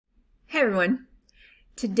Hi everyone.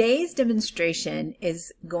 Today's demonstration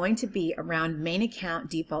is going to be around main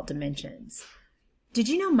account default dimensions. Did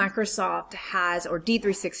you know Microsoft has, or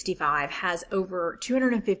D365 has over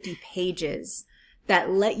 250 pages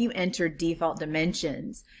that let you enter default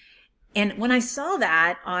dimensions? And when I saw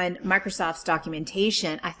that on Microsoft's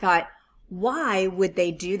documentation, I thought, why would they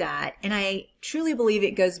do that? And I truly believe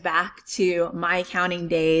it goes back to my accounting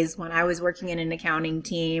days when I was working in an accounting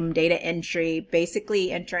team, data entry,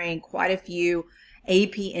 basically entering quite a few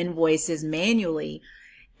AP invoices manually.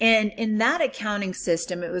 And in that accounting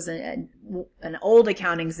system, it was an old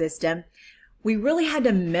accounting system, we really had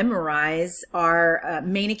to memorize our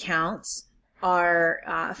main accounts,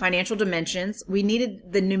 our financial dimensions. We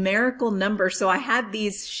needed the numerical number. So I had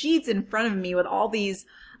these sheets in front of me with all these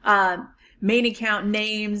main account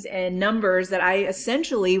names and numbers that I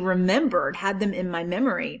essentially remembered, had them in my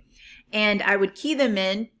memory. And I would key them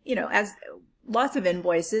in, you know, as lots of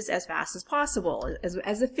invoices as fast as possible,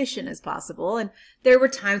 as efficient as possible. And there were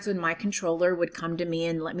times when my controller would come to me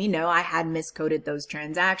and let me know I had miscoded those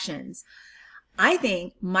transactions. I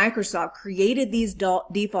think Microsoft created these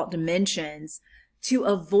default dimensions to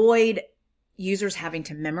avoid users having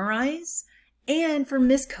to memorize and for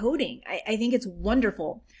miscoding. I think it's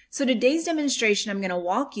wonderful. So today's demonstration I'm going to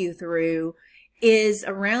walk you through is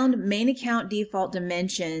around main account default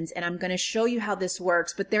dimensions, and I'm going to show you how this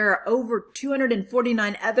works, but there are over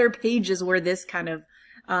 249 other pages where this kind of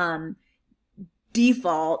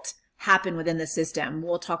default happened within the system.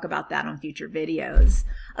 We'll talk about that on future videos.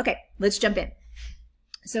 Okay, let's jump in.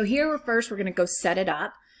 So here we're going to go set it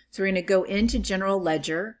up. So we're going to go into General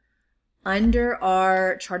Ledger, under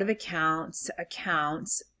our chart of accounts,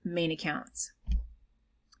 main accounts.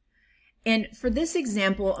 And for this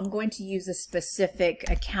example, I'm going to use a specific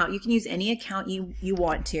account. You can use any account you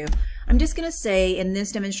want to. I'm just going to say in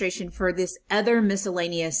this demonstration for this other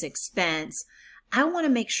miscellaneous expense, I want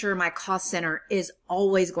to make sure my cost center is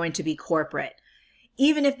always going to be corporate.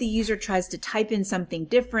 Even if the user tries to type in something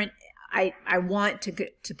different, I want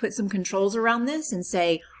to put some controls around this and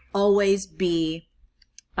say always be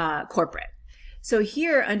corporate. So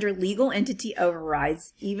here under legal entity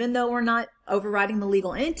overrides, even though we're not overriding the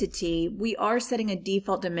legal entity, we are setting a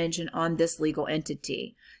default dimension on this legal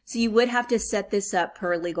entity. So you would have to set this up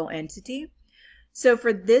per legal entity. So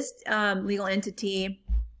for this legal entity,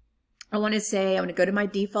 I want to go to my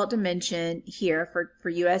default dimension here for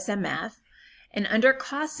USMF. And under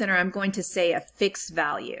cost center, I'm going to say a fixed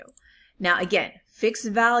value. Now again, fixed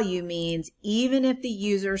value means even if the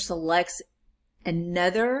user selects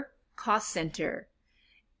another cost center,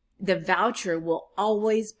 the voucher will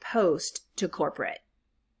always post to corporate.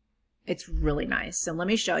 It's really nice. So let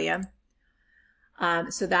me show you.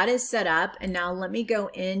 So that is set up, and now let me go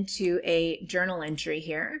into a journal entry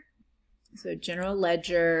here. So General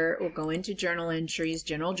Ledger, we'll go into journal entries,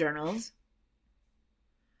 general journals.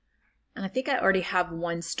 And I think I already have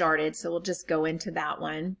one started, so we'll just go into that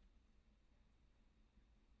one.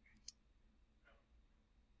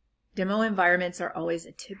 Demo environments are always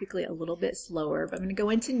typically a little bit slower, but I'm going to go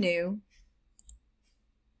into New,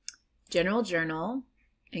 General Journal,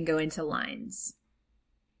 and go into Lines.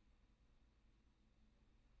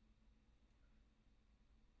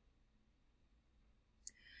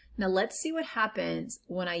 Now let's see what happens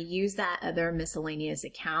when I use that other miscellaneous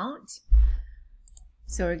account.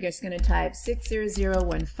 So we're just going to type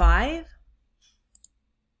 60015.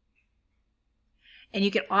 And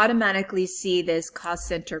you can automatically see this cost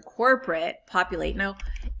center corporate populate. Now,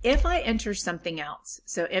 if I enter something else,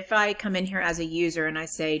 so if I come in here as a user and I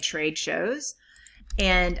say trade shows,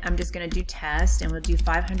 and I'm just going to do test, and we'll do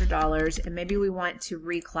 $500, and maybe we want to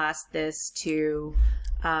reclass this to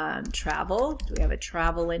travel. Do we have a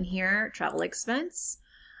travel in here? Travel expense.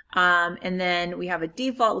 And then we have a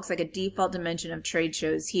default, looks like a default dimension of trade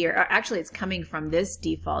shows here. Or actually, it's coming from this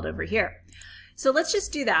default over here. So let's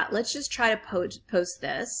just do that. Let's just try to post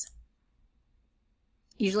this.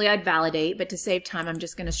 Usually I'd validate, but to save time, I'm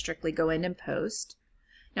just going to strictly go in and post.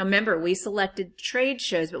 Now remember, we selected trade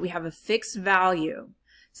shows, but we have a fixed value.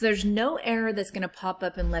 So there's no error that's going to pop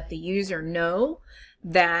up and let the user know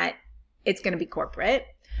that it's going to be corporate.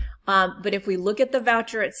 But if we look at the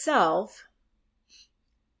voucher itself,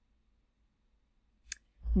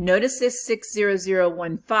 notice this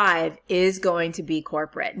 60015 is going to be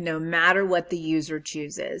corporate no matter what the user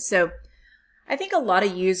chooses. So I think a lot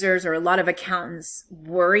of users or a lot of accountants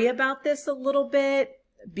worry about this a little bit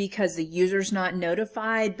because the user's not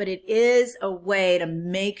notified, but it is a way to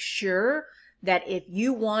make sure that if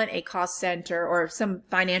you want a cost center or some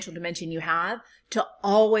financial dimension you have to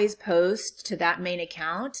always post to that main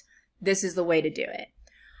account, this is the way to do it.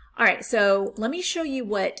 All right, so let me show you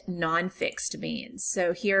what non-fixed means.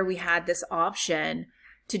 So here we had this option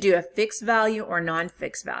to do a fixed value or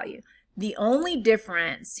non-fixed value. The only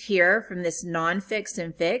difference here from this non-fixed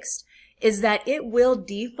and fixed is that it will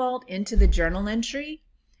default into the journal entry.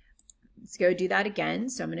 Let's go do that again.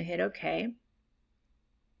 So I'm going to hit OK.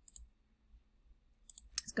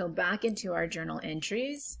 Let's go back into our journal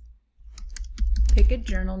entries, pick a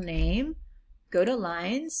journal name, go to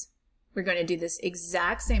lines. We're going to do this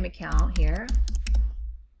exact same account here.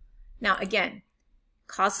 Now again,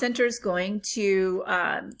 cost center is going to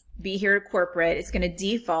be here at corporate. It's going to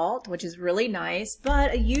default, which is really nice,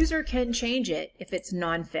 but a user can change it if it's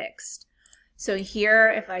non-fixed. So here,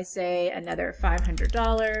 if I say another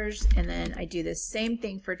 $500, and then I do the same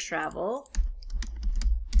thing for travel,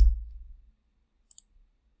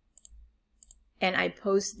 and I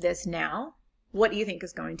post this now, what do you think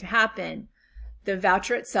is going to happen? The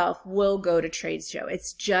voucher itself will go to trade show.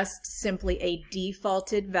 It's just simply a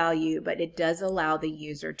defaulted value, but it does allow the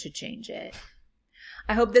user to change it.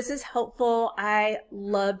 I hope this is helpful. I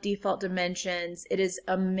love default dimensions. It is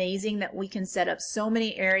amazing that we can set up so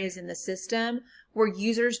many areas in the system where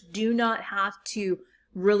users do not have to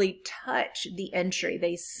really touch the entry.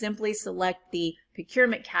 They simply select the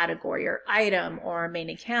procurement category or item or main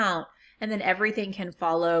account, and then everything can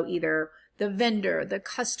follow either the vendor, the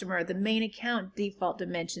customer, the main account default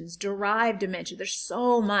dimensions, derived dimensions. There's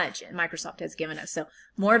so much Microsoft has given us. So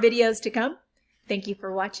more videos to come. Thank you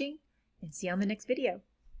for watching, and see you on the next video.